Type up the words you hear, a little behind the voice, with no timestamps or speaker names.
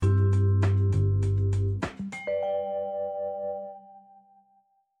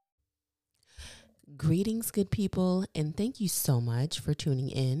Greetings, good people, and thank you so much for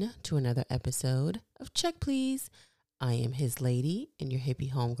tuning in to another episode of Check Please. I am his lady and your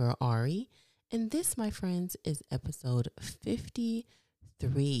hippie homegirl, Ari, and this, my friends, is episode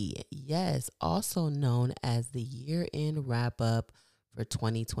 53. Yes, also known as the year-end wrap-up for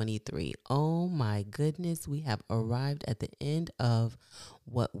 2023. Oh my goodness, we have arrived at the end of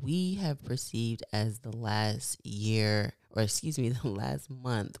what we have perceived as the last year, the last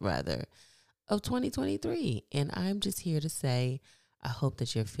month, rather, of 2023. And I'm just here to say, I hope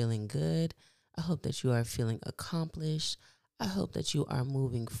that you're feeling good. I hope that you are feeling accomplished. I hope that you are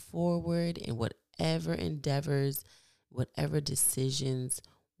moving forward in whatever endeavors, whatever decisions,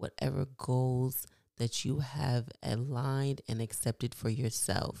 whatever goals that you have aligned and accepted for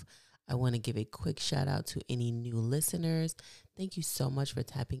yourself. I want to give a quick shout out to any new listeners. Thank you so much for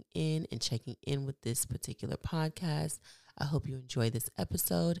tapping in and checking in with this particular podcast. I hope you enjoy this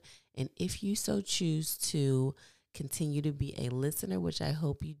episode. And if you so choose to continue to be a listener, which I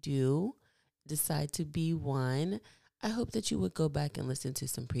hope you do, decide to be one, I hope that you would go back and listen to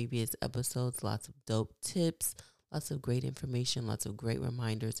some previous episodes. Lots of dope tips, lots of great information, lots of great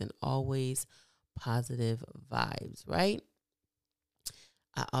reminders, and always positive vibes, right?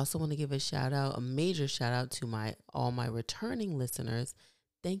 I also want to give a major shout out to all my returning listeners.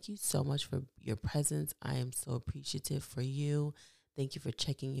 Thank you so much for your presence. I am so appreciative for you. Thank you for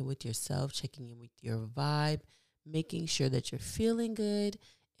checking in with yourself, checking in with your vibe, making sure that you're feeling good.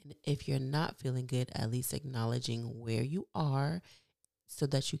 And if you're not feeling good, at least acknowledging where you are so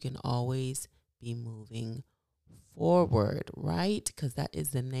that you can always be moving forward, right? Because that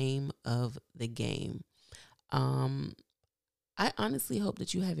is the name of the game. I honestly hope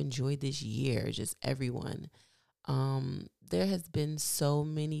that you have enjoyed this year, just everyone. There has been so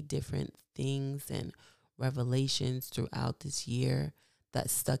many different things and revelations throughout this year that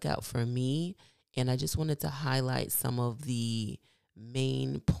stuck out for me. And I just wanted to highlight some of the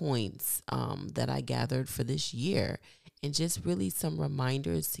main points that I gathered for this year, and just really some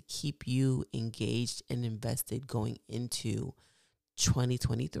reminders to keep you engaged and invested going into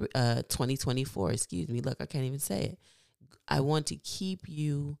 2024. Excuse me. Look, I can't even say it. I want to keep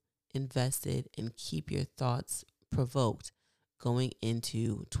you invested and keep your thoughts provoked going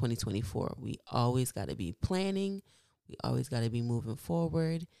into 2024. We always got to be planning. We always got to be moving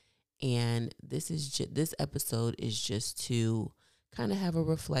forward. And this episode is just to kind of have a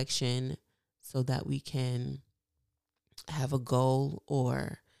reflection so that we can have a goal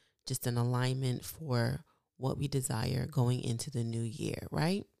or just an alignment for what we desire going into the new year,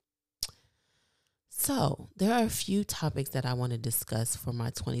 right? So there are a few topics that I want to discuss for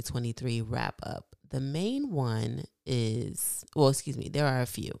my 2023 wrap up. The main one is, there are a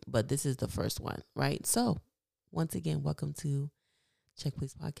few, but this is the first one, right? So once again, welcome to Check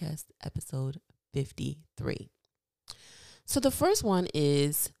Please Podcast, episode 53. So the first one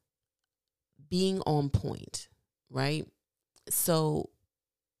is being on point, right? So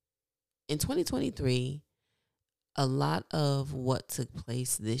in 2023, a lot of what took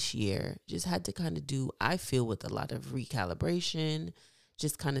place this year just had to kind of do, I feel, with a lot of recalibration,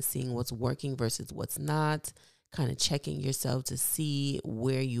 just kind of seeing what's working versus what's not, kind of checking yourself to see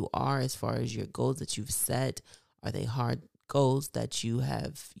where you are as far as your goals that you've set. Are they hard goals that you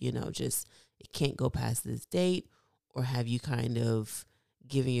have, just it can't go past this date? Or have you kind of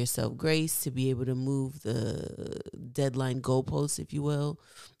given yourself grace to be able to move the deadline goalposts, if you will,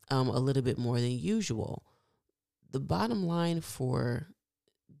 a little bit more than usual? The bottom line for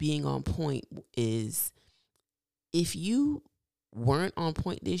being on point is, if you weren't on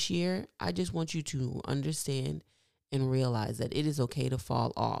point this year, I just want you to understand and realize that it is okay to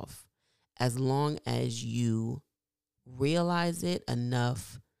fall off as long as you realize it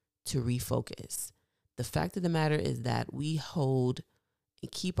enough to refocus. The fact of the matter is that we hold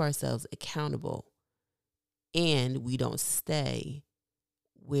and keep ourselves accountable, and we don't stay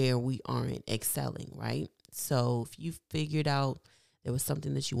where we aren't excelling, right? So if you figured out there was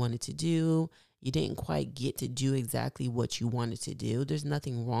something that you wanted to do, you didn't quite get to do exactly what you wanted to do, there's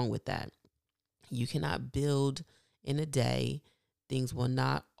nothing wrong with that. You cannot build in a day. Things will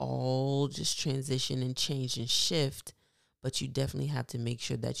not all just transition and change and shift, but you definitely have to make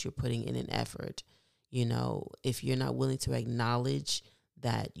sure that you're putting in an effort. If you're not willing to acknowledge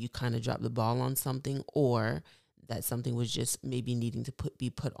that you kind of dropped the ball on something, or that something was just maybe needing to be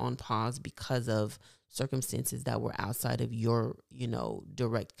put on pause because of circumstances that were outside of your,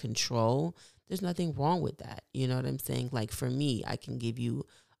 direct control, there's nothing wrong with that. You know what I'm saying? Like, for me, I can give you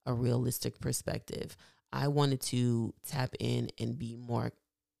a realistic perspective. I wanted to tap in and be more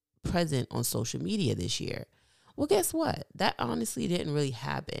present on social media this year. Well, guess what? That honestly didn't really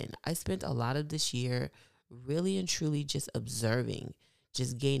happen. I spent a lot of this year really and truly just observing,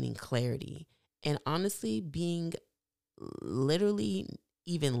 just gaining clarity, and honestly being literally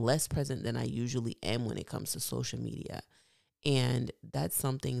even less present than I usually am when it comes to social media. And that's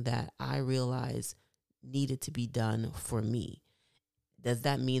something that I realized needed to be done for me. Does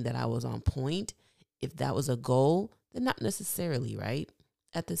that mean that I was on point? If that was a goal, then not necessarily, right?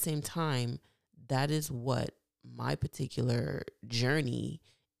 At the same time, that is what my particular journey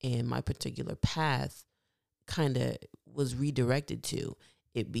and my particular path kind of was redirected to.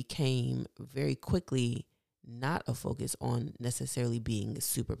 It became very quickly not a focus on necessarily being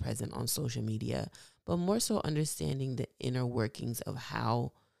super present on social media, but more so understanding the inner workings of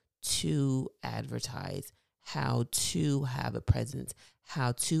how to advertise, how to have a presence,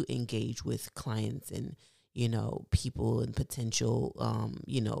 how to engage with clients and, people and potential,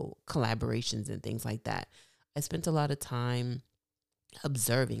 collaborations and things like that. I spent a lot of time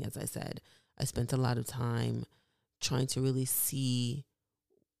observing, as I said. I spent a lot of time trying to really see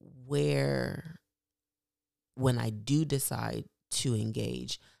where, when I do decide to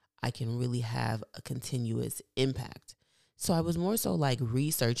engage, I can really have a continuous impact. So I was more so like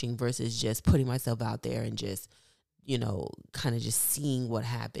researching versus just putting myself out there and just, kind of just seeing what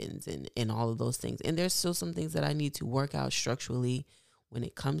happens and all of those things. And there's still some things that I need to work out structurally when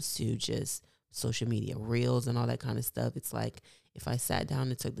it comes to just social media, reels and all that kind of stuff. It's like if I sat down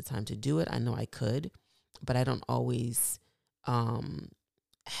and took the time to do it, I know I could, but I don't always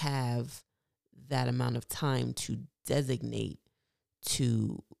have that amount of time to designate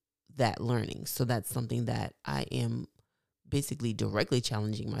to that learning. So that's something that I am basically directly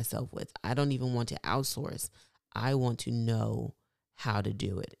challenging myself with. I don't even want to outsource. I want to know how to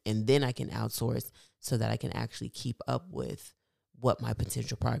do it. And then I can outsource so that I can actually keep up with what my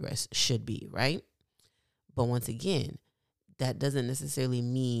potential progress should be, right? But once again, that doesn't necessarily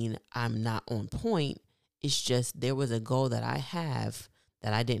mean I'm not on point. It's just there was a goal that I have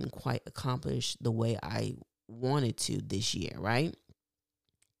that I didn't quite accomplish the way I wanted to this year, right?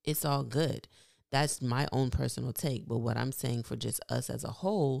 It's all good. That's my own personal take. But what I'm saying for just us as a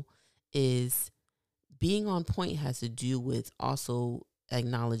whole is being on point has to do with also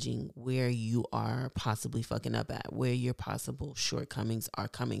acknowledging where you are possibly fucking up at, where your possible shortcomings are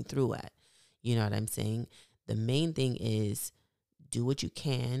coming through at. You know what I'm saying? The main thing is do what you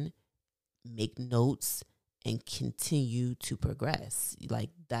can, make notes, and continue to progress.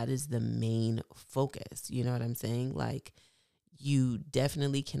 Like that is the main focus. You know what I'm saying? Like you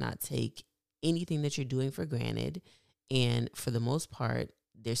definitely cannot take anything that you're doing for granted. And for the most part,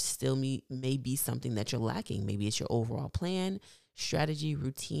 there still may be something that you're lacking. Maybe it's your overall plan, strategy,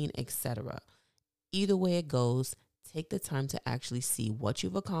 routine, etc. Either way it goes, take the time to actually see what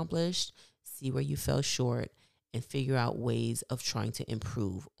you've accomplished, see where you fell short, and figure out ways of trying to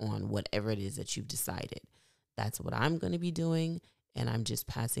improve on whatever it is that you've decided. That's what I'm going to be doing, and I'm just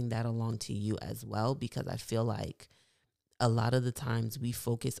passing that along to you as well, because I feel like a lot of the times we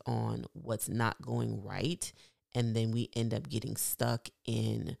focus on what's not going right, and then we end up getting stuck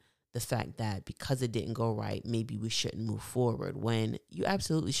in the fact that because it didn't go right, maybe we shouldn't move forward, when you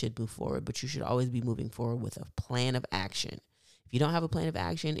absolutely should move forward, but you should always be moving forward with a plan of action. If you don't have a plan of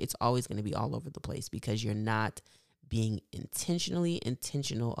action, it's always going to be all over the place because you're not being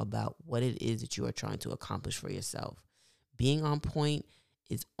intentional about what it is that you are trying to accomplish for yourself. Being on point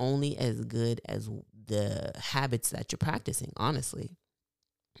is only as good as the habits that you're practicing, honestly.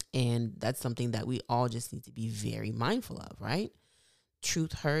 And that's something that we all just need to be very mindful of, right?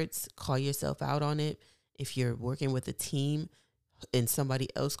 Truth hurts. Call yourself out on it. If you're working with a team and somebody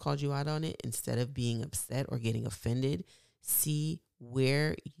else called you out on it, instead of being upset or getting offended, see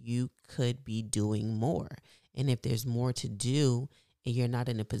where you could be doing more. And if there's more to do and you're not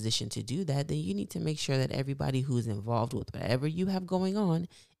in a position to do that, then you need to make sure that everybody who's involved with whatever you have going on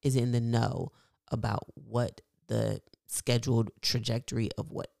is in the know about what the scheduled trajectory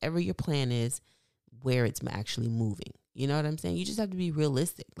of whatever your plan is, where it's actually moving. You know what I'm saying? You just have to be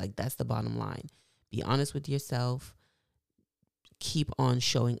realistic. Like that's the bottom line. Be honest with yourself. Keep on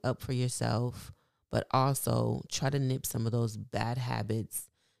showing up for yourself, but also try to nip some of those bad habits,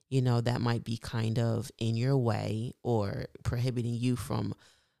 that might be kind of in your way or prohibiting you from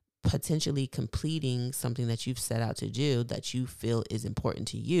potentially completing something that you've set out to do that you feel is important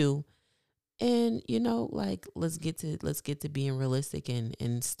to you. And, let's get to being realistic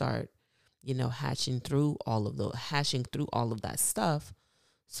and start, hashing through all of that stuff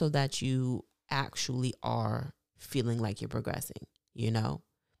so that you actually are feeling like you're progressing.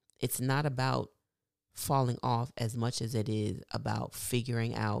 It's not about falling off as much as it is about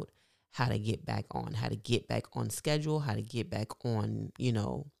figuring out how to get back on schedule, how to get back on,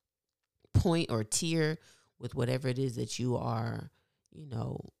 point or tier with whatever it is that you are,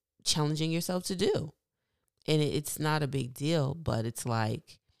 challenging yourself to do. And it's not a big deal, but it's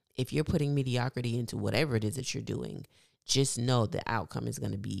like, if you're putting mediocrity into whatever it is that you're doing, just know the outcome is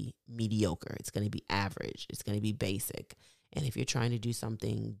going to be mediocre. It's going to be average. It's going to be basic. And if you're trying to do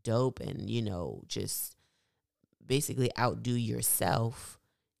something dope and, just basically outdo yourself,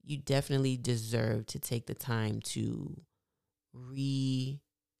 you definitely deserve to take the time to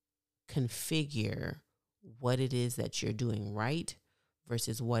reconfigure what it is that you're doing right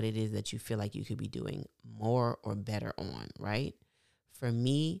versus what it is that you feel like you could be doing more or better on, right? For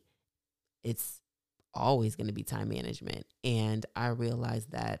me, it's always going to be time management. And I realize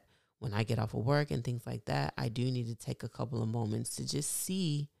that when I get off of work and things like that, I do need to take a couple of moments to just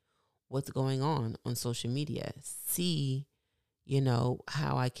see what's going on social media, see,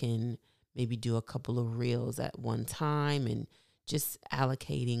 how I can maybe do a couple of reels at one time and just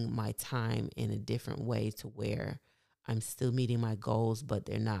allocating my time in a different way to where I'm still meeting my goals, but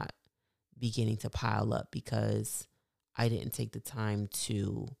they're not beginning to pile up because I didn't take the time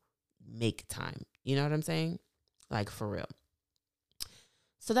to make time. You know what I'm saying? Like, for real.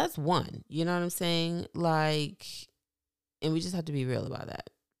 So that's one, you know what I'm saying? Like, and we just have to be real about that.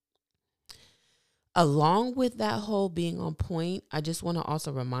 Along with that whole being on point, I just want to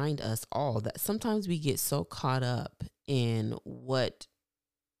also remind us all that sometimes we get so caught up in what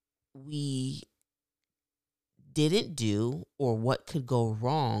we didn't do or what could go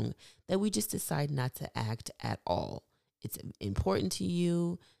wrong that we just decide not to act at all. It's important to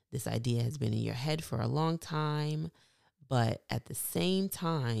you. This idea has been in your head for a long time, but at the same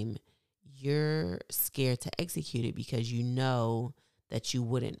time, you're scared to execute it because you know that you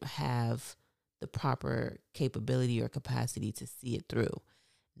wouldn't have the proper capability or capacity to see it through.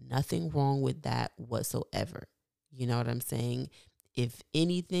 Nothing wrong with that whatsoever. You know what I'm saying? If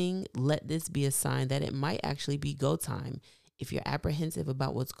anything, let this be a sign that it might actually be go time. If you're apprehensive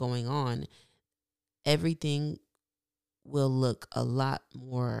about what's going on, everything will look a lot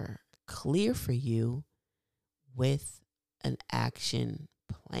more clear for you with an action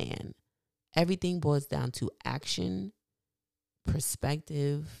plan. Everything boils down to action,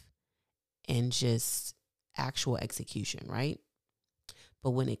 perspective, and just actual execution, right?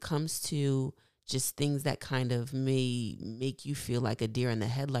 But when it comes to just things that kind of may make you feel like a deer in the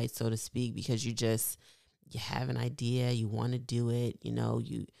headlights, so to speak, because you have an idea, you want to do it,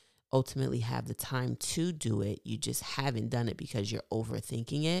 you ultimately have the time to do it, you just haven't done it because you're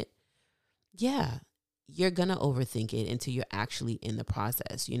overthinking it. Yeah, you're going to overthink it until you're actually in the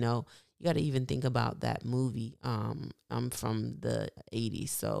process. You got to even think about that movie. I'm from the 80s,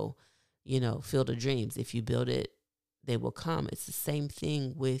 so Field of Dreams. If you build it, they will come. It's the same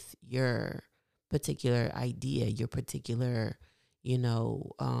thing with your particular idea, your particular,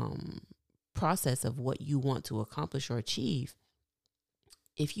 process of what you want to accomplish or achieve.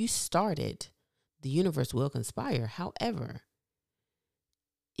 If you start it, the universe will conspire. However,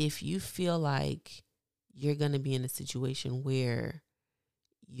 if you feel like you're going to be in a situation where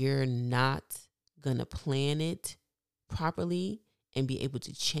you're not going to plan it properly and be able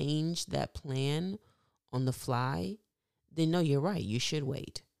to change that plan on the fly, then no, you're right. You should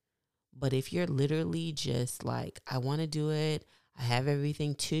wait. But if you're literally just like, I want to do it, I have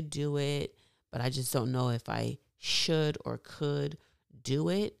everything to do it, but I just don't know if I should or could do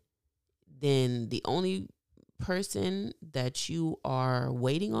it, then the only person that you are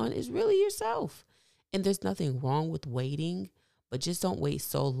waiting on is really yourself. And there's nothing wrong with waiting, but just don't wait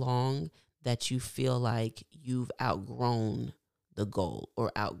so long that you feel like you've outgrown the goal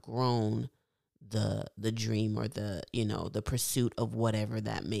or outgrown the dream or the pursuit of whatever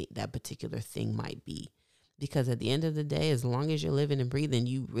that particular thing might be. Because at the end of the day, as long as you're living and breathing,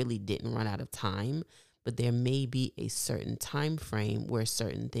 you really didn't run out of time. But there may be a certain time frame where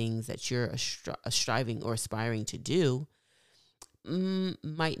certain things that you're striving or aspiring to do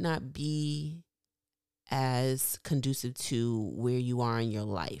might not be as conducive to where you are in your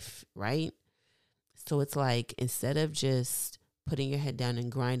life, right? So it's like, instead of just putting your head down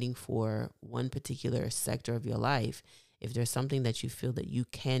and grinding for one particular sector of your life, if there's something that you feel that you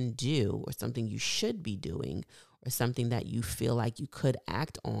can do or something you should be doing or something that you feel like you could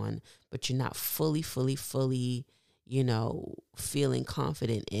act on, but you're not fully, feeling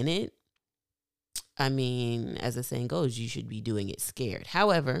confident in it, I mean, as the saying goes, you should be doing it scared.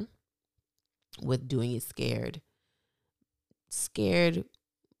 However, with doing it scared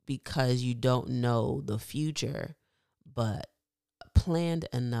because you don't know the future, but planned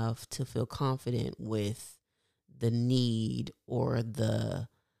enough to feel confident with the need or the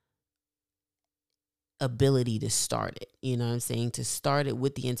ability to start it. You know what I'm saying? To start it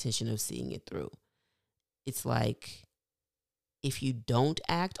with the intention of seeing it through. It's like if you don't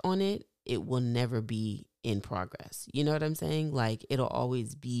act on it, it will never be in progress. You know what I'm saying? Like it'll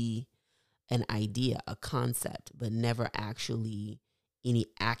always be an idea, a concept, but never actually any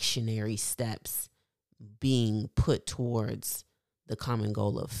actionary steps being put towards the common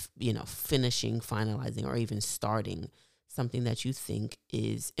goal of, finishing, finalizing, or even starting something that you think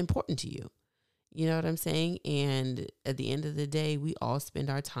is important to you. You know what I'm saying? And at the end of the day, we all spend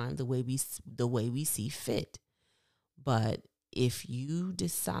our time the way we see fit. But if you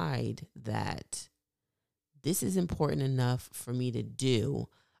decide that this is important enough for me to do,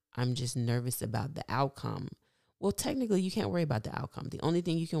 I'm just nervous about the outcome. Well, technically, you can't worry about the outcome. The only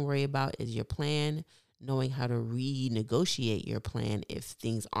thing you can worry about is your plan, knowing how to renegotiate your plan if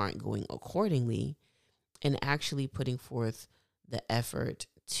things aren't going accordingly, and actually putting forth the effort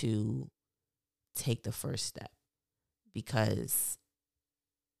to take the first step, because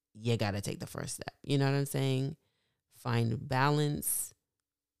you got to take the first step. You know what I'm saying? Find balance,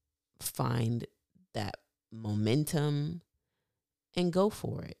 find that momentum, and go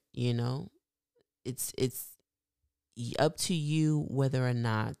for it. It's up to you whether or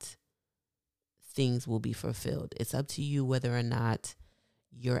not things will be fulfilled. It's up to you whether or not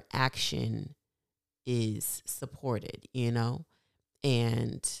your action is supported,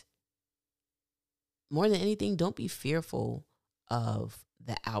 and more than anything, don't be fearful of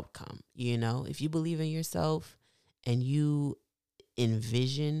the outcome. If you believe in yourself and you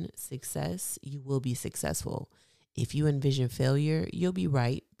envision success, you will be successful. If you envision failure, you'll be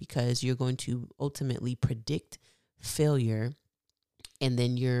right, because you're going to ultimately predict failure, and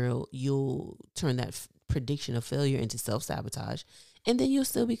then you'll turn that prediction of failure into self-sabotage, and then you'll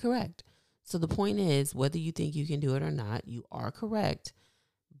still be correct. So the point is, whether you think you can do it or not, you are correct.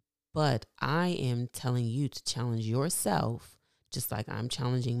 But I am telling you to challenge yourself, just like I'm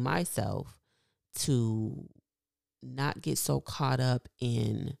challenging myself, to not get so caught up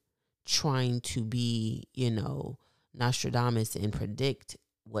in trying to be, Nostradamus and predict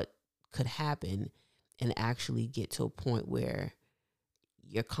what could happen, and actually get to a point where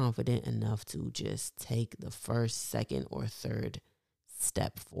you're confident enough to just take the first, second, or third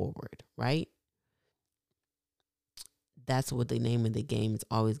step forward, right? That's what the name of the game is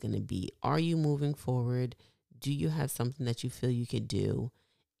always going to be. Are you moving forward? Do you have something that you feel you could do?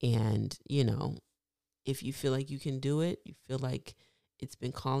 And, if you feel like you can do it, you feel like it's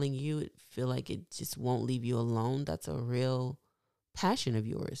been calling you, feel like it just won't leave you alone, that's a real passion of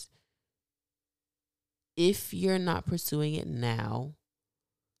yours. If you're not pursuing it now,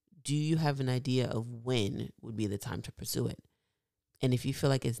 do you have an idea of when would be the time to pursue it? And if you feel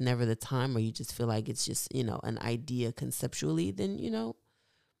like it's never the time, or you just feel like it's just, an idea conceptually, then,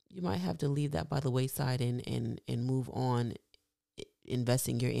 you might have to leave that by the wayside and move on,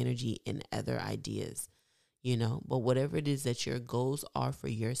 investing your energy in other ideas, But whatever it is that your goals are for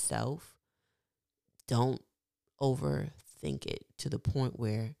yourself, don't overthink it to the point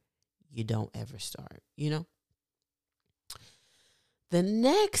where you don't ever start, The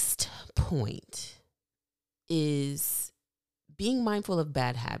next point is being mindful of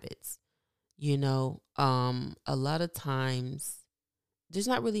bad habits. A lot of times there's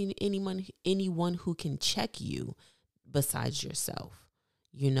not really anyone who can check you besides yourself.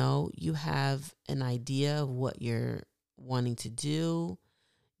 You have an idea of what you're wanting to do.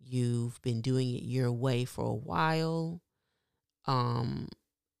 You've been doing it your way for a while.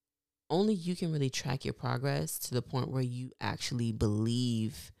 Only you can really track your progress to the point where you actually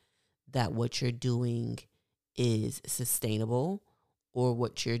believe that what you're doing is sustainable, or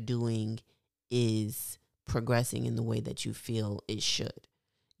what you're doing is progressing in the way that you feel it should,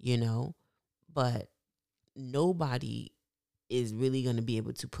 But nobody is really going to be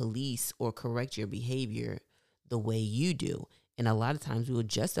able to police or correct your behavior the way you do. And a lot of times we will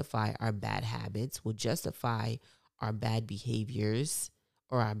justify our bad habits, we'll justify our bad behaviors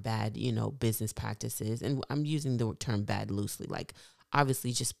or our bad, business practices. And I'm using the term bad loosely. Like,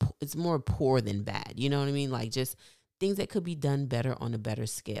 obviously, just it's more poor than bad. You know what I mean? Like, just things that could be done better on a better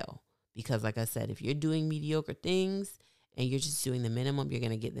scale. Because like I said, if you're doing mediocre things and you're just doing the minimum, you're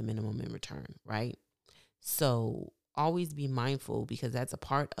going to get the minimum in return, right? So always be mindful, because that's a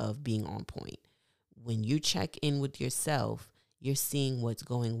part of being on point. When you check in with yourself, you're seeing what's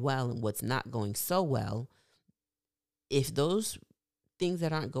going well and what's not going so well. If those things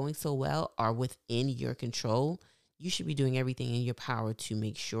that aren't going so well are within your control, you should be doing everything in your power to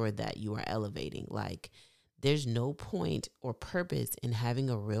make sure that you are elevating. Like, there's no point or purpose in having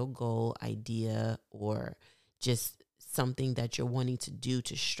a real goal, idea, or just something that you're wanting to do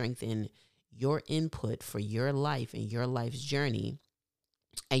to strengthen your input for your life and your life's journey,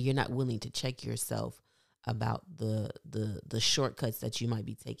 and you're not willing to check yourself about the shortcuts that you might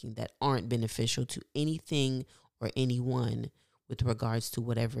be taking that aren't beneficial to anything or anyone with regards to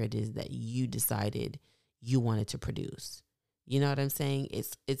whatever it is that you decided you wanted to produce. You know what I'm saying?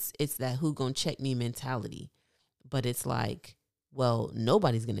 It's that who gonna check me mentality. But it's like, well,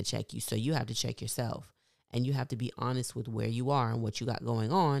 nobody's gonna check you, so you have to check yourself. And you have to be honest with where you are and what you got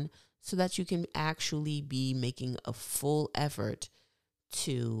going on so that you can actually be making a full effort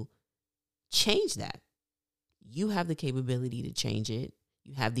to change that. You have the capability to change it.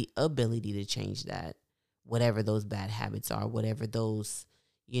 You have the ability to change that, whatever those bad habits are, whatever those,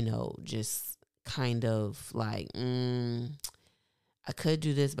 just kind of like, I could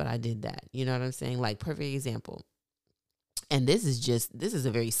do this, but I did that. You know what I'm saying? Like, perfect example. And this is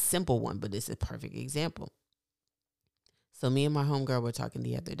a very simple one, but this is a perfect example. So me and my homegirl were talking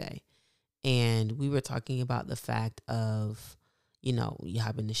the other day, and we were talking about the fact of, you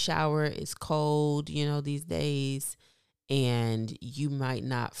hop in the shower, it's cold, these days, and you might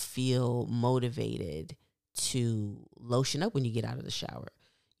not feel motivated to lotion up when you get out of the shower.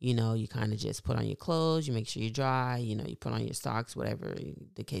 You kind of just put on your clothes, you make sure you're dry, you put on your socks, whatever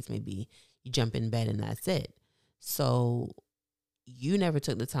the case may be. You jump in bed and that's it. So you never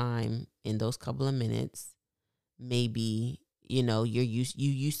took the time in those couple of minutes. Maybe, you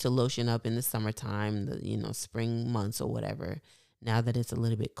used to lotion up in the summertime, the, spring months or whatever. Now that it's a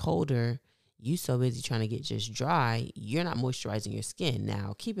little bit colder, you so busy trying to get just dry, you're not moisturizing your skin.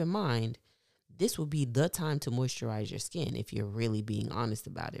 Now, keep in mind, this will be the time to moisturize your skin if you're really being honest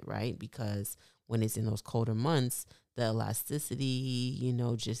about it, right? Because when it's in those colder months, the elasticity,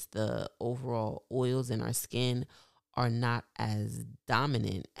 just the overall oils in our skin are not as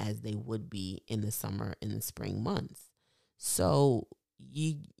dominant as they would be in the summer and the spring months. So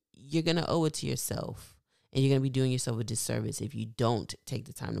you're going to owe it to yourself, and you're going to be doing yourself a disservice if you don't take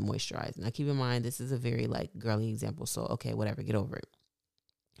the time to moisturize. Now, keep in mind, this is a very girly example. So, okay, whatever, get over it.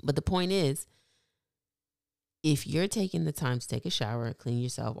 But the point is, if you're taking the time to take a shower, clean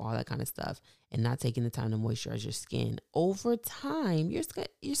yourself, all that kind of stuff, and not taking the time to moisturize your skin, over time, your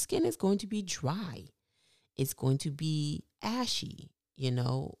skin is going to be dry. It's going to be ashy,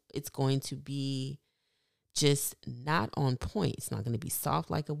 it's going to be just not on point. It's not going to be soft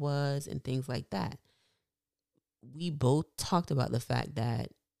like it was and things like that. We both talked about the fact that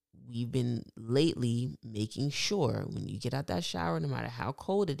we've been lately making sure when you get out that shower, no matter how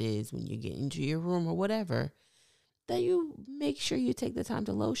cold it is, when you get into your room or whatever, that you make sure you take the time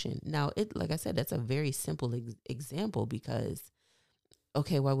to lotion. Now, like I said, that's a very simple example because,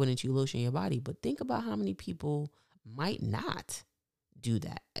 okay, why wouldn't you lotion your body? But think about how many people might not do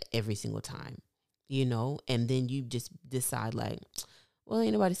that every single time, and then you just decide well,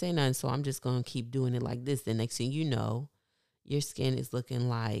 ain't nobody saying nothing, so I'm just going to keep doing it like this. The next thing you know, your skin is looking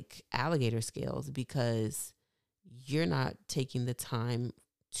like alligator scales because you're not taking the time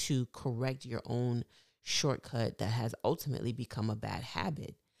to correct your own shortcut that has ultimately become a bad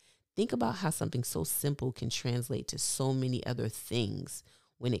habit. Think about how something so simple can translate to so many other things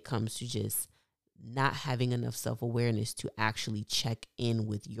when it comes to just not having enough self-awareness to actually check in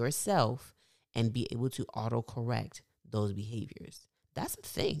with yourself and be able to auto-correct those behaviors. That's a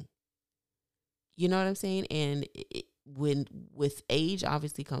thing. You know what I'm saying? And when with age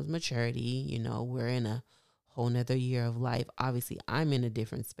obviously comes maturity. We're in a whole nother year of life. Obviously, I'm in a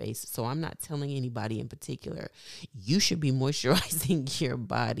different space, so I'm not telling anybody in particular, you should be moisturizing your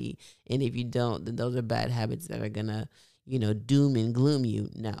body. And if you don't, then those are bad habits that are gonna, doom and gloom you.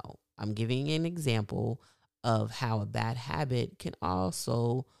 No, I'm giving an example of how a bad habit can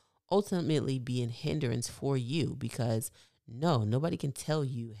also ultimately be a hindrance for you because no, nobody can tell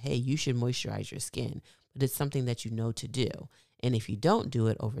you, hey, you should moisturize your skin, but it's something that you know to do. And if you don't do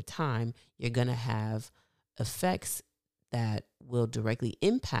it over time, you're going to have effects that will directly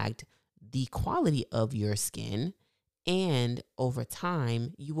impact the quality of your skin. And over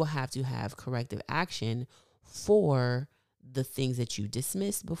time, you will have to have corrective action for the things that you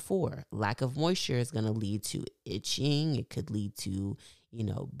dismissed before. Lack of moisture is going to lead to itching. It could lead to,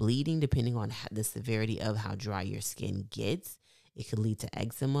 bleeding, depending on the severity of how dry your skin gets. It could lead to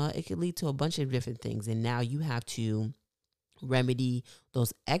eczema. It could lead to a bunch of different things. And now you have to remedy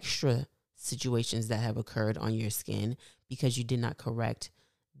those extra situations that have occurred on your skin because you did not correct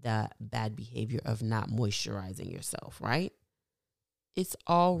the bad behavior of not moisturizing yourself, right? It's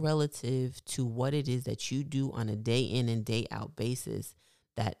all relative to what it is that you do on a day in and day out basis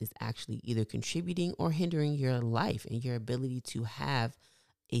that is actually either contributing or hindering your life and your ability to have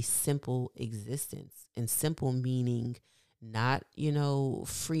a simple existence. And simple meaning not,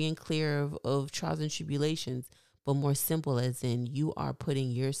 free and clear of trials and tribulations, but more simple, as in you are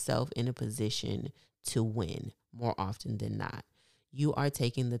putting yourself in a position to win more often than not. You are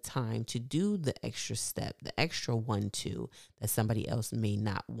taking the time to do the extra step, the extra 1-2 that somebody else may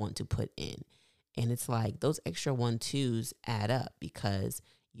not want to put in. And it's like those extra 1-2s add up because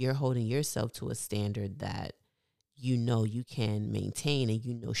you're holding yourself to a standard that you can maintain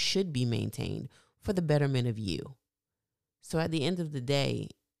and should be maintained for the betterment of you. So at the end of the day,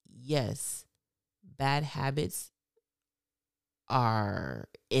 yes, bad habits are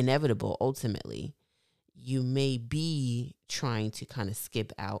inevitable ultimately. You may be trying to kind of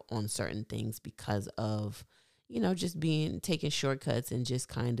skip out on certain things because of, just taking shortcuts and just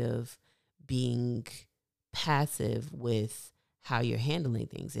kind of being passive with how you're handling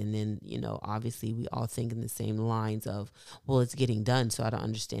things. And then, obviously we all think in the same lines of, well, it's getting done, so I don't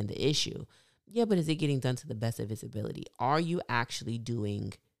understand the issue. Yeah, but is it getting done to the best of its ability? Are you actually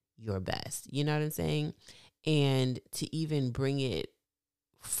doing your best? You know what I'm saying? And to even bring it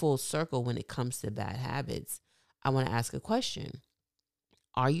full circle when it comes to bad habits, I want to ask a question.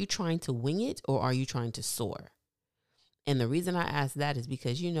 Are you trying to wing it or are you trying to soar? And the reason I ask that is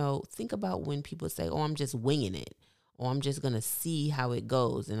because, think about when people say, oh, I'm just winging it, or I'm just going to see how it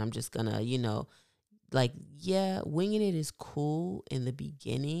goes. And I'm just going to, winging it is cool in the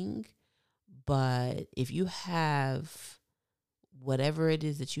beginning. But if you have whatever it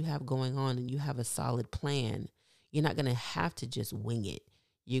is that you have going on and you have a solid plan, you're not going to have to just wing it.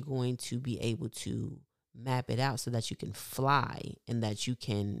 You're going to be able to map it out so that you can fly and that you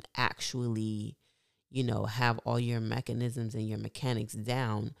can actually, have all your mechanisms and your mechanics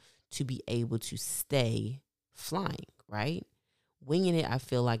down to be able to stay flying, right? Winging it, I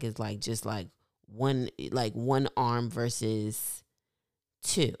feel like is one arm versus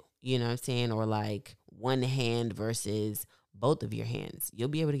two, you know what I'm saying? Or like one hand versus both of your hands. You'll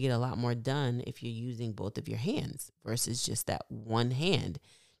be able to get a lot more done if you're using both of your hands versus just that one hand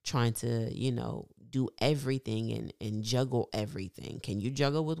trying to, do everything and juggle everything. Can you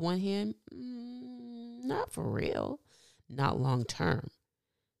juggle with one hand? Not for real. Not long term.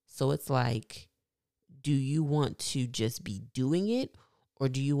 So it's like, do you want to just be doing it or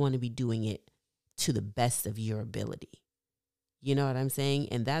do you want to be doing it to the best of your ability? You know what I'm saying?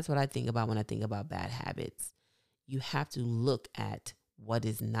 And that's what I think about when I think about bad habits. You have to look at what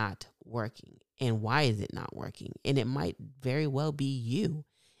is not working and why is it not working. And it might very well be you.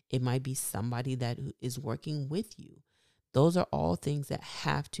 It might be somebody that is working with you. Those are all things that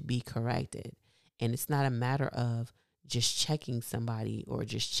have to be corrected. And it's not a matter of just checking somebody or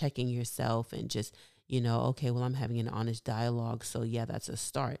just checking yourself and just, okay, well, I'm having an honest dialogue. So yeah, that's a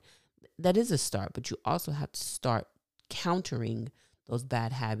start. That is a start, but you also have to start countering those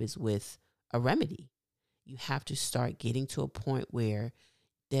bad habits with a remedy. You have to start getting to a point where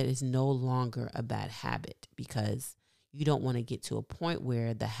that is no longer a bad habit, because you don't want to get to a point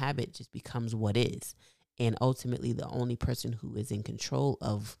where the habit just becomes what is. And ultimately, the only person who is in control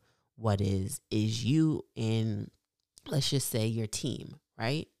of what is you and, let's just say, your team,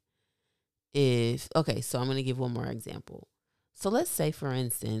 right? So I'm going to give one more example. So let's say, for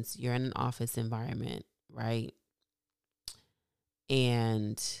instance, you're in an office environment, right?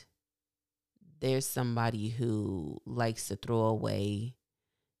 And there's somebody who likes to throw away,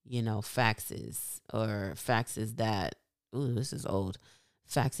 faxes that, this is old,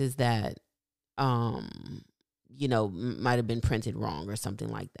 faxes that, might have been printed wrong or something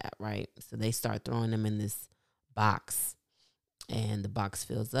like that, right? So they start throwing them in this box and the box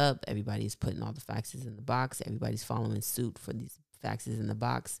fills up. Everybody's putting all the faxes in the box. Everybody's following suit for these faxes in the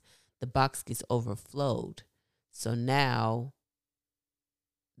box. The box gets overflowed. So now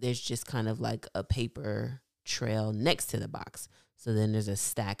there's just kind of like a paper trail next to the box. So then there's a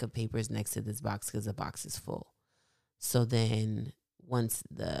stack of papers next to this box because the box is full. So then once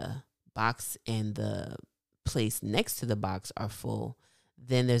the box and the place next to the box are full,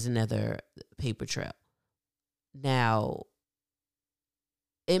 then there's another paper trail. Now,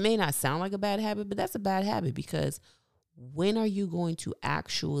 it may not sound like a bad habit, but that's a bad habit, because when are you going to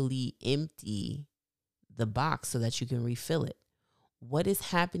actually empty the box so that you can refill it? What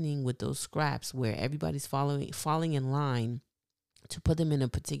is happening with those scraps where everybody's falling in line to put them in a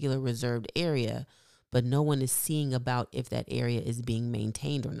particular reserved area, but no one is seeing about if that area is being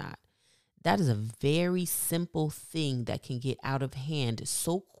maintained or not? That is a very simple thing that can get out of hand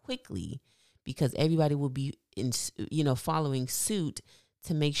so quickly, because everybody will be following suit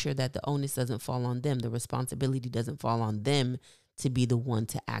to make sure that the onus doesn't fall on them. The responsibility doesn't fall on them to be the one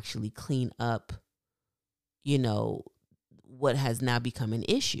to actually clean up, what has now become an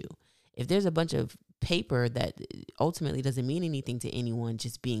issue. If there's a bunch of paper that ultimately doesn't mean anything to anyone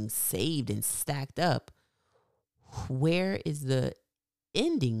just being saved and stacked up, where is the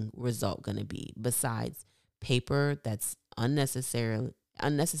ending result going to be besides paper that's unnecessary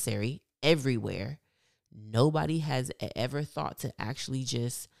everywhere? Nobody has ever thought to actually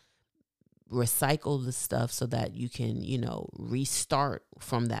just recycle the stuff so that you can, restart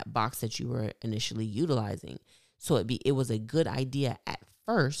from that box that you were initially utilizing. So it was a good idea at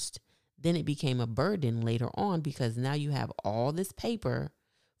first, then it became a burden later on, because now you have all this paper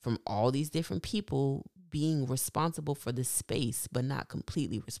from all these different people being responsible for the space, but not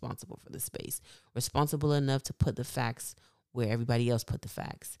completely responsible for the space. Responsible enough to put the facts where everybody else put the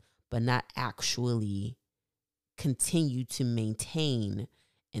facts, but not actually continue to maintain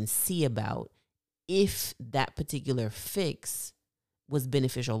and see about if that particular fix was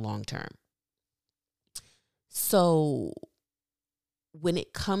beneficial long term. So when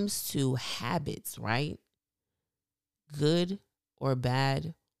it comes to habits, right? Good or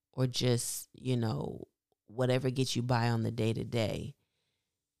bad, or just, whatever gets you by on the day to day,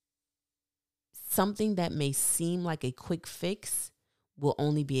 something that may seem like a quick fix will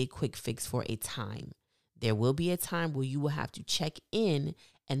only be a quick fix for a time. There will be a time where you will have to check in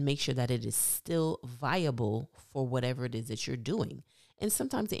and make sure that it is still viable for whatever it is that you're doing. And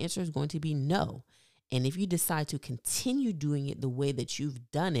sometimes the answer is going to be no. And if you decide to continue doing it the way that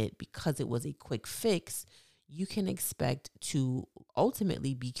you've done it because it was a quick fix, you can expect to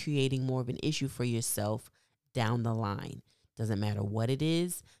ultimately be creating more of an issue for yourself down the line. Doesn't matter what it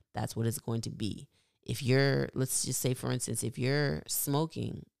is, that's what it's going to be. If you're, let's just say, for instance, if you're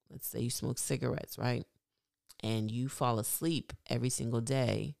smoking, let's say you smoke cigarettes, right? And you fall asleep every single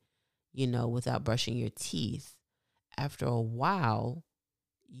day, without brushing your teeth, after a while,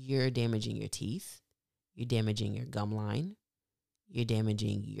 you're damaging your teeth, you're damaging your gum line, you're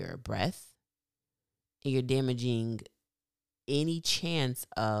damaging your breath, and you're damaging any chance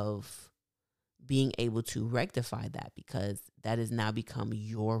of being able to rectify that, because that has now become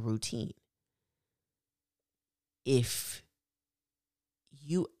your routine. If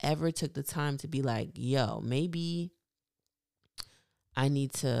you ever took the time to be like, yo, maybe I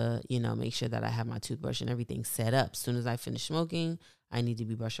need to, make sure that I have my toothbrush and everything set up. As soon as I finish smoking, I need to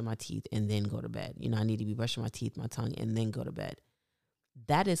be brushing my teeth and then go to bed. I need to be brushing my teeth, my tongue, and then go to bed.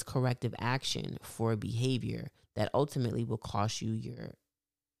 That is corrective action for a behavior that ultimately will cost you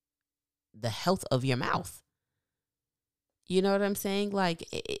the health of your mouth. You know what I'm saying? Like,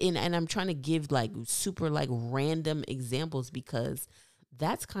 and I'm trying to give like super like random examples, because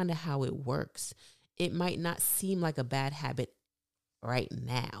that's kind of how it works. It might not seem like a bad habit right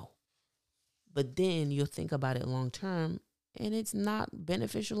now, but then you'll think about it long term and it's not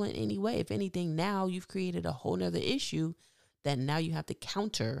beneficial in any way. If anything, now you've created a whole nother issue that now you have to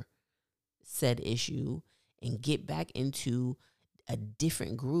counter said issue and get back into a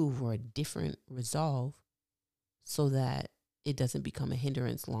different groove or a different resolve so that it doesn't become a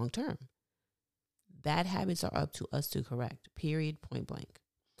hindrance long term. Bad habits are up to us to correct, period, point blank.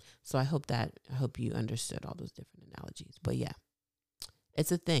 So I hope you understood all those different analogies. But yeah,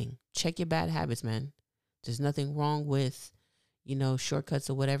 it's a thing. Check your bad habits, man. There's nothing wrong with, shortcuts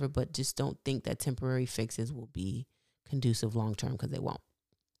or whatever, but just don't think that temporary fixes will be conducive long term, because they won't.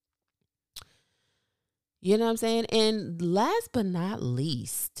 You know what I'm saying? And last but not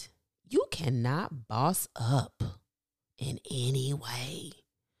least, you cannot boss up in any way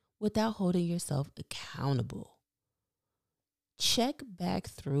without holding yourself accountable. Check back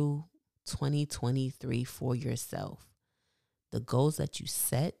through 2023 for yourself. The goals that you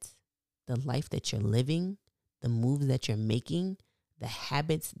set, the life that you're living, the moves that you're making, the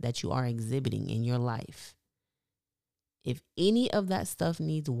habits that you are exhibiting in your life. If any of that stuff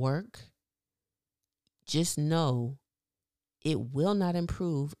needs work, just know it will not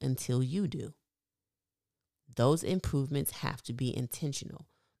improve until you do. Those improvements have to be intentional.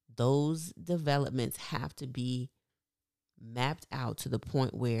 Those developments have to be mapped out to the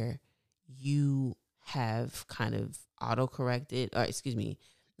point where you have kind of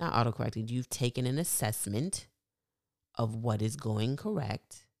not autocorrected, you've taken an assessment of what is going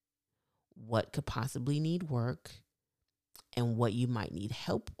correct, what could possibly need work, and what you might need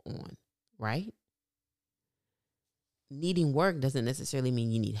help on, right? Needing work doesn't necessarily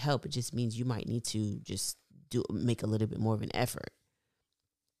mean you need help. It just means you might need to just make a little bit more of an effort.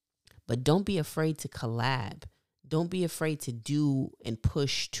 But don't be afraid to collab. Don't be afraid to do and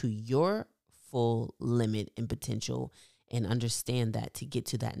push to your full limit and potential, and understand that to get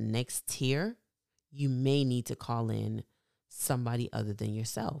to that next tier, you may need to call in somebody other than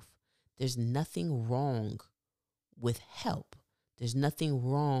yourself. There's nothing wrong with help. There's nothing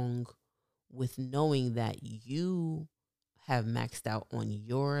wrong with knowing that you have maxed out on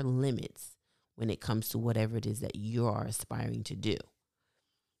your limits when it comes to whatever it is that you are aspiring to do.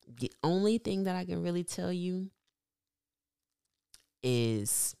 The only thing that I can really tell you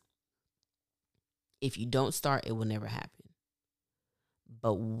is if you don't start, it will never happen.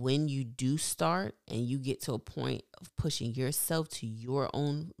 But when you do start and you get to a point of pushing yourself to your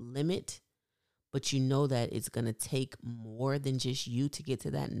own limit, but you know that it's going to take more than just you to get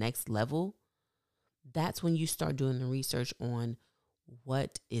to that next level, that's when you start doing the research on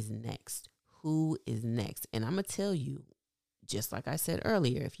what is next, who is next. And I'm going to tell you, just like I said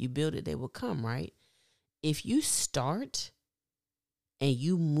earlier, if you build it, they will come, right? If you start and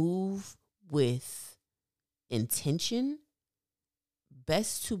you move with intention,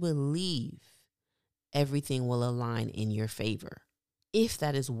 best to believe everything will align in your favor if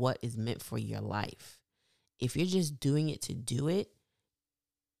that is what is meant for your life. If you're just doing it to do it,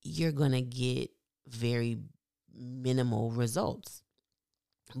 you're going to get very minimal results.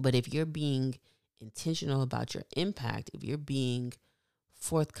 But if you're being intentional about your impact, if you're being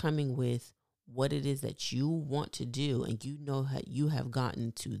forthcoming with what it is that you want to do, and you know how you have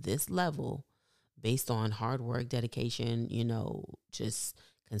gotten to this level based on hard work, dedication, just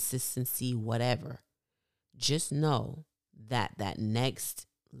consistency, whatever, just know that that next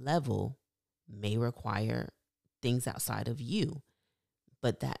level may require things outside of you,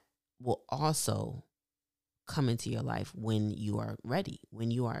 but that will also come into your life when you are ready,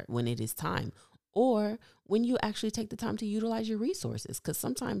 when it is time, or when you actually take the time to utilize your resources. Because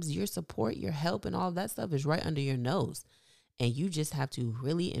sometimes your support, your help, and all of that stuff is right under your nose, and you just have to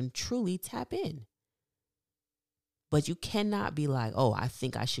really and truly tap in. But you cannot be like, oh, I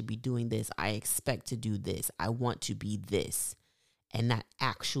think I should be doing this. I expect to do this. I want to be this, and not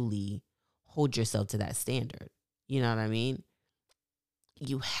actually hold yourself to that standard. You know what I mean?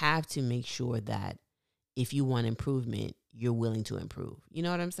 You have to make sure that if you want improvement, you're willing to improve. You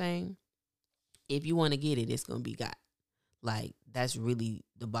know what I'm saying? If you want to get it, it's going to be got. Like, that's really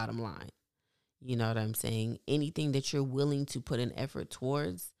the bottom line. You know what I'm saying? Anything that you're willing to put an effort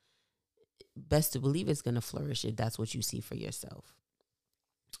towards, best to believe it's going to flourish if that's what you see for yourself.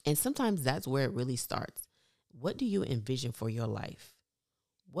 And sometimes that's where it really starts. What do you envision for your life?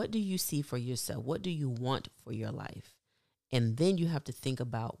 What do you see for yourself? What do you want for your life? And then you have to think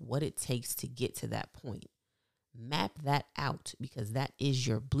about what it takes to get to that point. Map that out, because that is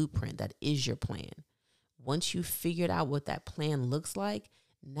your blueprint. That is your plan. Once you've figured out what that plan looks like,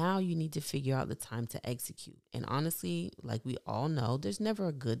 now you need to figure out the time to execute. And honestly, like we all know, there's never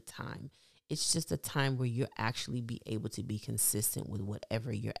a good time. It's just a time where you'll actually be able to be consistent with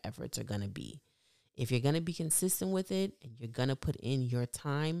whatever your efforts are going to be. If you're going to be consistent with it and you're going to put in your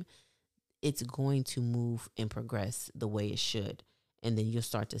time, it's going to move and progress the way it should. And then you'll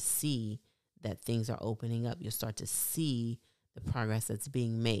start to see that things are opening up. You'll start to see the progress that's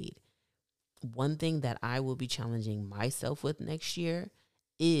being made. One thing that I will be challenging myself with next year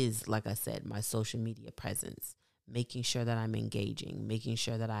is, like I said, my social media presence, making sure that I'm engaging, making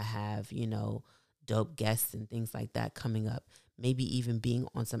sure that I have, dope guests and things like that coming up. Maybe even being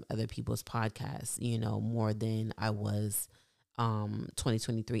on some other people's podcasts, more than I was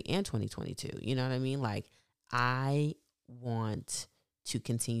 2023 and 2022. You know what I mean? Like, I want to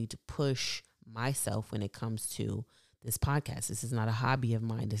continue to push myself when it comes to this podcast. This is not a hobby of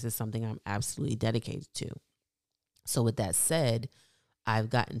mine. This is something I'm absolutely dedicated to. So with that said, I've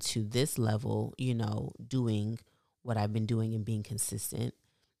gotten to this level, doing what I've been doing and being consistent.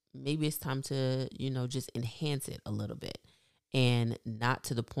 Maybe it's time to, just enhance it a little bit, and not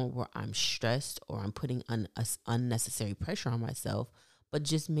to the point where I'm stressed or I'm putting unnecessary pressure on myself, but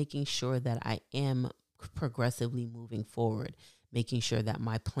just making sure that I am progressively moving forward, making sure that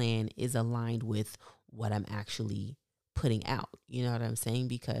my plan is aligned with what I'm actually putting out. You know what I'm saying?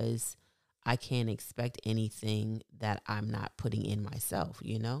 Because I can't expect anything that I'm not putting in myself,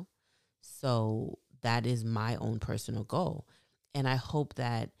 So that is my own personal goal. And I hope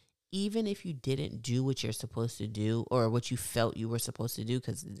that even if you didn't do what you're supposed to do, or what you felt you were supposed to do,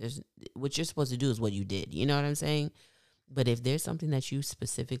 because what you're supposed to do is what you did. You know what I'm saying? But if there's something that you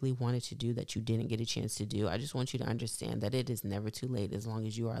specifically wanted to do that you didn't get a chance to do, I just want you to understand that it is never too late as long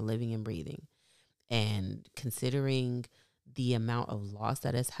as you are living and breathing. And considering the amount of loss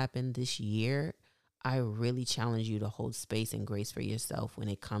that has happened this year, I really challenge you to hold space and grace for yourself when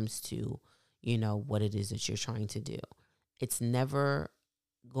it comes to, what it is that you're trying to do. It's never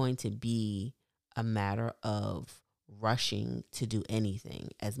going to be a matter of rushing to do anything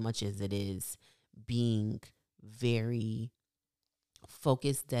as much as it is being very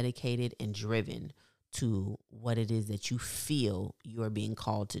focused, dedicated, and driven to what it is that you feel you are being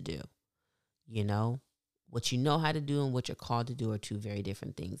called to do. You know, what you know how to do and what you're called to do are two very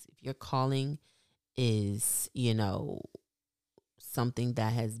different things. If your calling is, something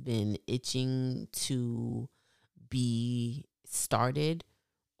that has been itching to be started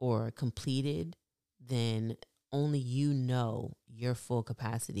or completed, then only you know your full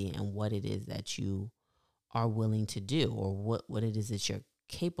capacity and what it is that you are willing to do, or what it is that you're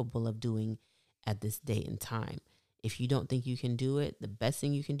capable of doing at this date and time. If you don't think you can do it, the best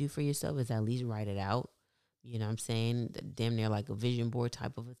thing you can do for yourself is at least write it out. You know what I'm saying? Damn near like a vision board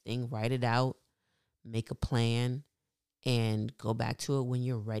type of a thing. Write it out, make a plan, and go back to it when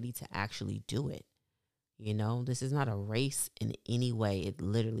you're ready to actually do it. This is not a race in any way. It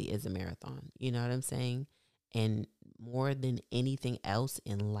literally is a marathon. You know what I'm saying? And more than anything else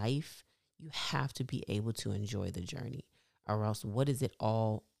in life, you have to be able to enjoy the journey, or else what is it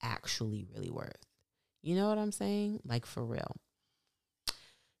all actually really worth? You know what I'm saying? Like, for real.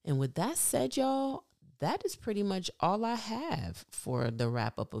 And with that said, y'all, that is pretty much all I have for the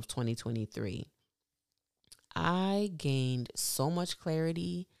wrap up of 2023. I gained so much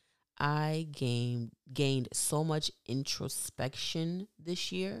clarity. I gained so much introspection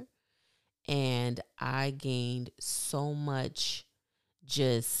this year, and I gained so much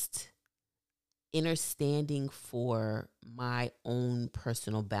just understanding for my own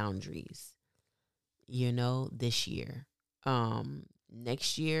personal boundaries, this year.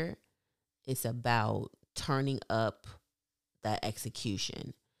 Next year, it's about turning up that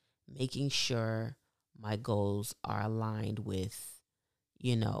execution, making sure my goals are aligned with,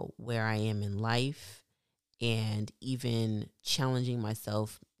 where I am in life, and even challenging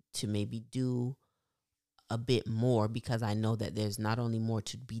myself to maybe do a bit more, because I know that there's not only more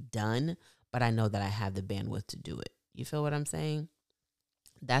to be done, but I know that I have the bandwidth to do it. You feel what I'm saying?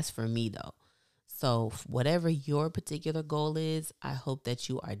 That's for me though. So whatever your particular goal is, I hope that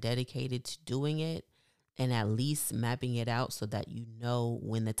you are dedicated to doing it and at least mapping it out so that you know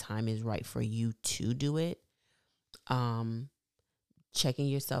when the time is right for you to do it. Checking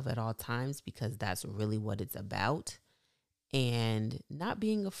yourself at all times, because that's really what it's about. And not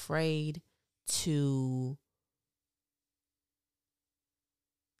being afraid to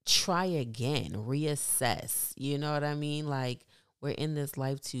try again, reassess. You know what I mean? Like, we're in this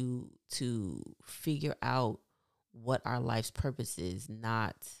life to figure out what our life's purpose is,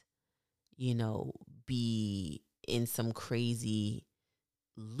 not, be in some crazy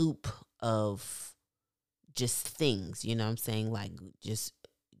loop of just things, you know what I'm saying? Like, just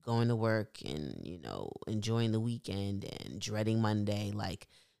going to work and, enjoying the weekend and dreading Monday. Like,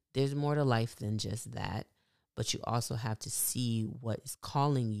 there's more to life than just that. But you also have to see what is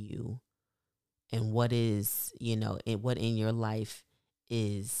calling you, and what is, what in your life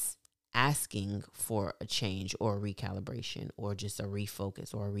is asking for a change or a recalibration or just a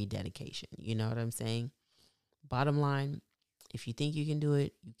refocus or a rededication. You know what I'm saying? Bottom line, if you think you can do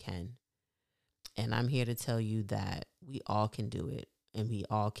it, you can. And I'm here to tell you that we all can do it, and we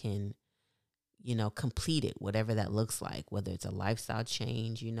all can, complete it, whatever that looks like, whether it's a lifestyle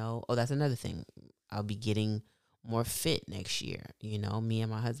change, Oh, that's another thing. I'll be getting more fit next year. Me and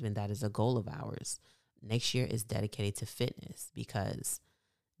my husband, that is a goal of ours. Next year is dedicated to fitness, because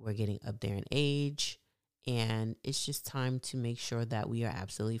we're getting up there in age, and it's just time to make sure that we are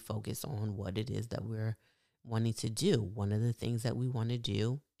absolutely focused on what it is that we're wanting to do. One of the things that we want to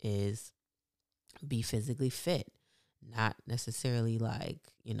do is be physically fit, not necessarily like,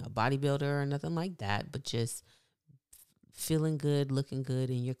 bodybuilder or nothing like that, but just feeling good, looking good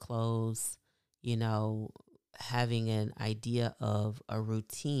in your clothes, having an idea of a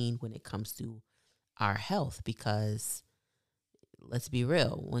routine when it comes to our health. Because let's be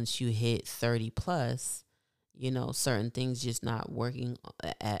real, once you hit 30 plus, certain things just not working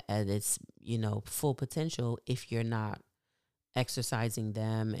at its, full potential if you're not exercising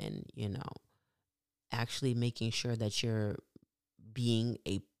them and, actually making sure that you're being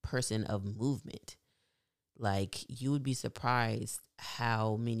a person of movement. Like, you would be surprised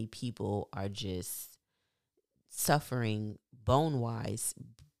how many people are just suffering bone wise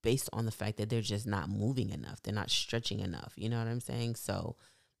based on the fact that they're just not moving enough. They're not stretching enough. You know what I'm saying? So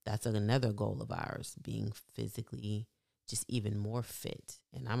that's another goal of ours, being physically just even more fit.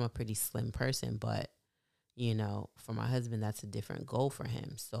 And I'm a pretty slim person, but for my husband, that's a different goal for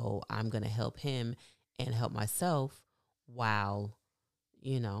him. So I'm going to help him and help myself while,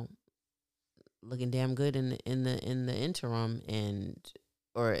 looking damn good in the interim, and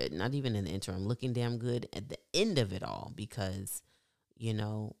or not even in the interim, looking damn good at the end of it all, because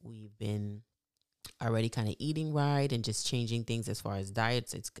we've been already kind of eating right and just changing things as far as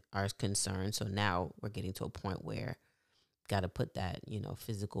diets are concerned. So now we're getting to a point where got to put that,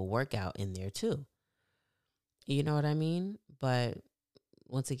 physical workout in there too. You know what I mean? But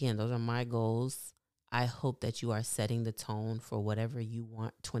once again, those are my goals. I hope that you are setting the tone for whatever you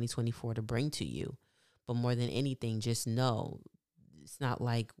want 2024 to bring to you. But more than anything, just know it's not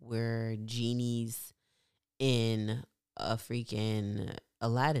like we're genies in a freaking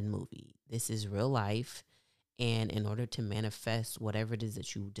Aladdin movie. This is real life. And in order to manifest whatever it is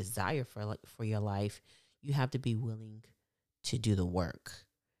that you desire for your life, you have to be willing to do the work.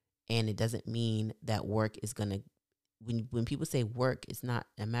 And it doesn't mean that work is going to, when people say work, it's not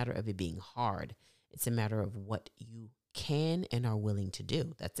a matter of it being hard. It's a matter of what you can and are willing to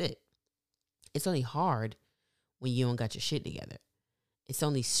do. That's it. It's only hard when you don't got your shit together. It's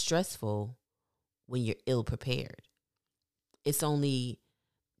only stressful when you're ill prepared. It's only,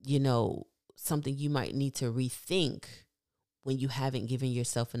 something you might need to rethink when you haven't given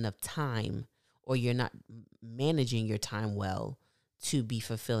yourself enough time, or you're not managing your time well to be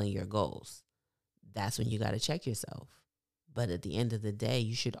fulfilling your goals. That's when you got to check yourself. But at the end of the day,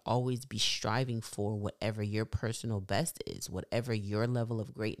 you should always be striving for whatever your personal best is, whatever your level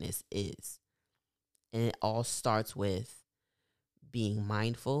of greatness is. And it all starts with being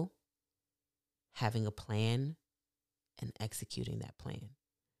mindful, having a plan, and executing that plan.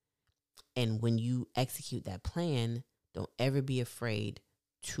 And when you execute that plan, don't ever be afraid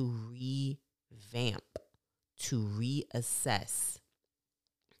to revamp, to reassess,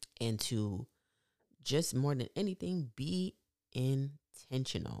 and to just more than anything, be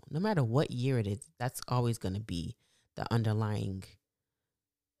intentional. No matter what year it is, that's always going to be the underlying,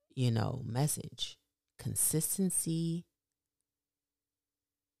 message. Consistency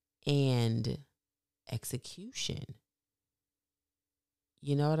and execution.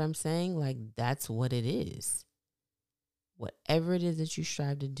 You know what I'm saying? Like, that's what it is. Whatever it is that you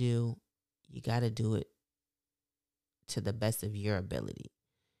strive to do, you got to do it to the best of your ability.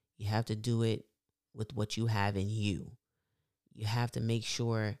 You have to do it with what you have in you. You have to make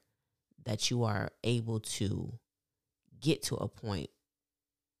sure that you are able to get to a point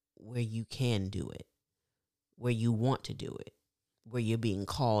where you can do it, where you want to do it, where you're being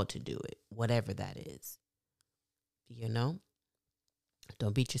called to do it, whatever that is.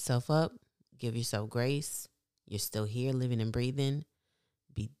 Don't beat yourself up. Give yourself grace. You're still here, living and breathing.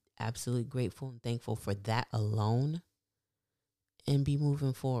 Be absolutely grateful and thankful for that alone. And be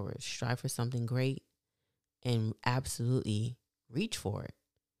moving forward. Strive for something great and absolutely reach for it.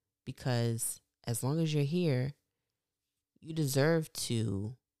 Because as long as you're here, you deserve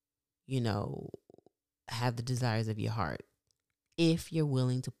to, have the desires of your heart. If you're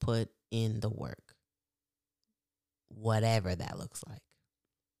willing to put in the work, whatever that looks like.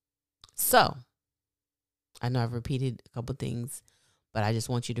 So, I know I've repeated a couple things, but I just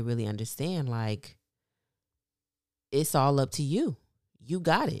want you to really understand, like, it's all up to you. You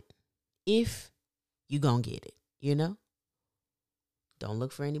got it. If you gonna get it, Don't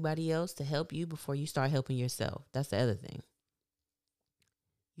look for anybody else to help you before you start helping yourself. That's the other thing.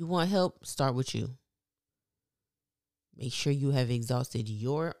 You want help? Start with you. Make sure you have exhausted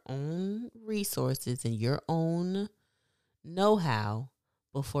your own resources and your own know-how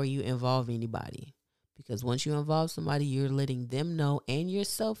before you involve anybody. Because once you involve somebody, you're letting them know and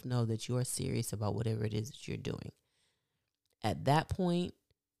yourself know that you are serious about whatever it is that you're doing. At that point,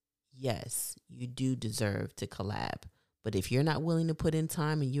 yes, you do deserve to collab. But if you're not willing to put in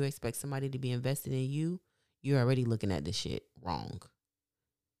time and you expect somebody to be invested in you, you're already looking at this shit wrong.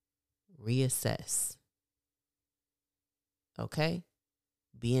 Reassess. Okay?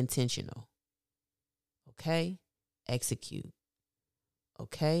 Be intentional. Okay? Execute.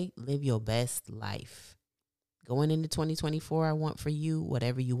 Okay? Live your best life. Going into 2024, I want for you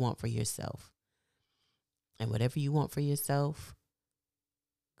whatever you want for yourself. And whatever you want for yourself,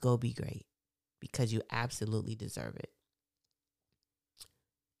 go be great. Because you absolutely deserve it.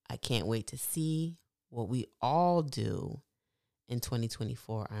 I can't wait to see what we all do in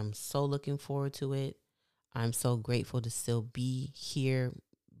 2024. I'm so looking forward to it. I'm so grateful to still be here,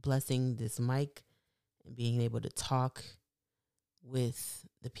 blessing this mic and being able to talk with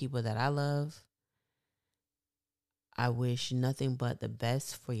the people that I love. I wish nothing but the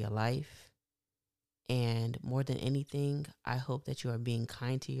best for your life. And more than anything, I hope that you are being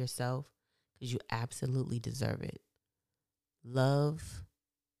kind to yourself because you absolutely deserve it. Love,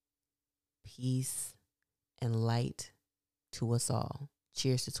 peace, and light to us all.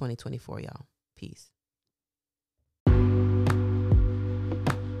 Cheers to 2024, y'all. Peace.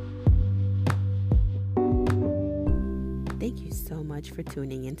 Thank you so much for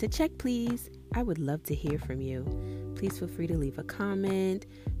tuning in to Check Please. I would love to hear from you. Please feel free to leave a comment,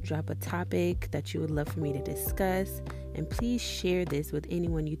 drop a topic that you would love for me to discuss, And please share this with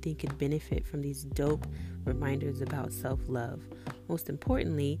anyone you think could benefit from these dope reminders about self-love. Most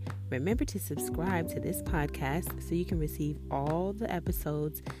importantly, remember to subscribe to this podcast so you can receive all the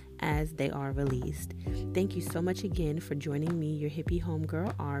episodes as they are released. Thank you so much again for joining me, your hippie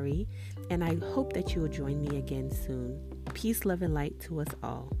homegirl, Ari, and I hope that you will join me again soon. Peace, love, and light to us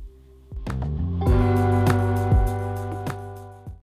all.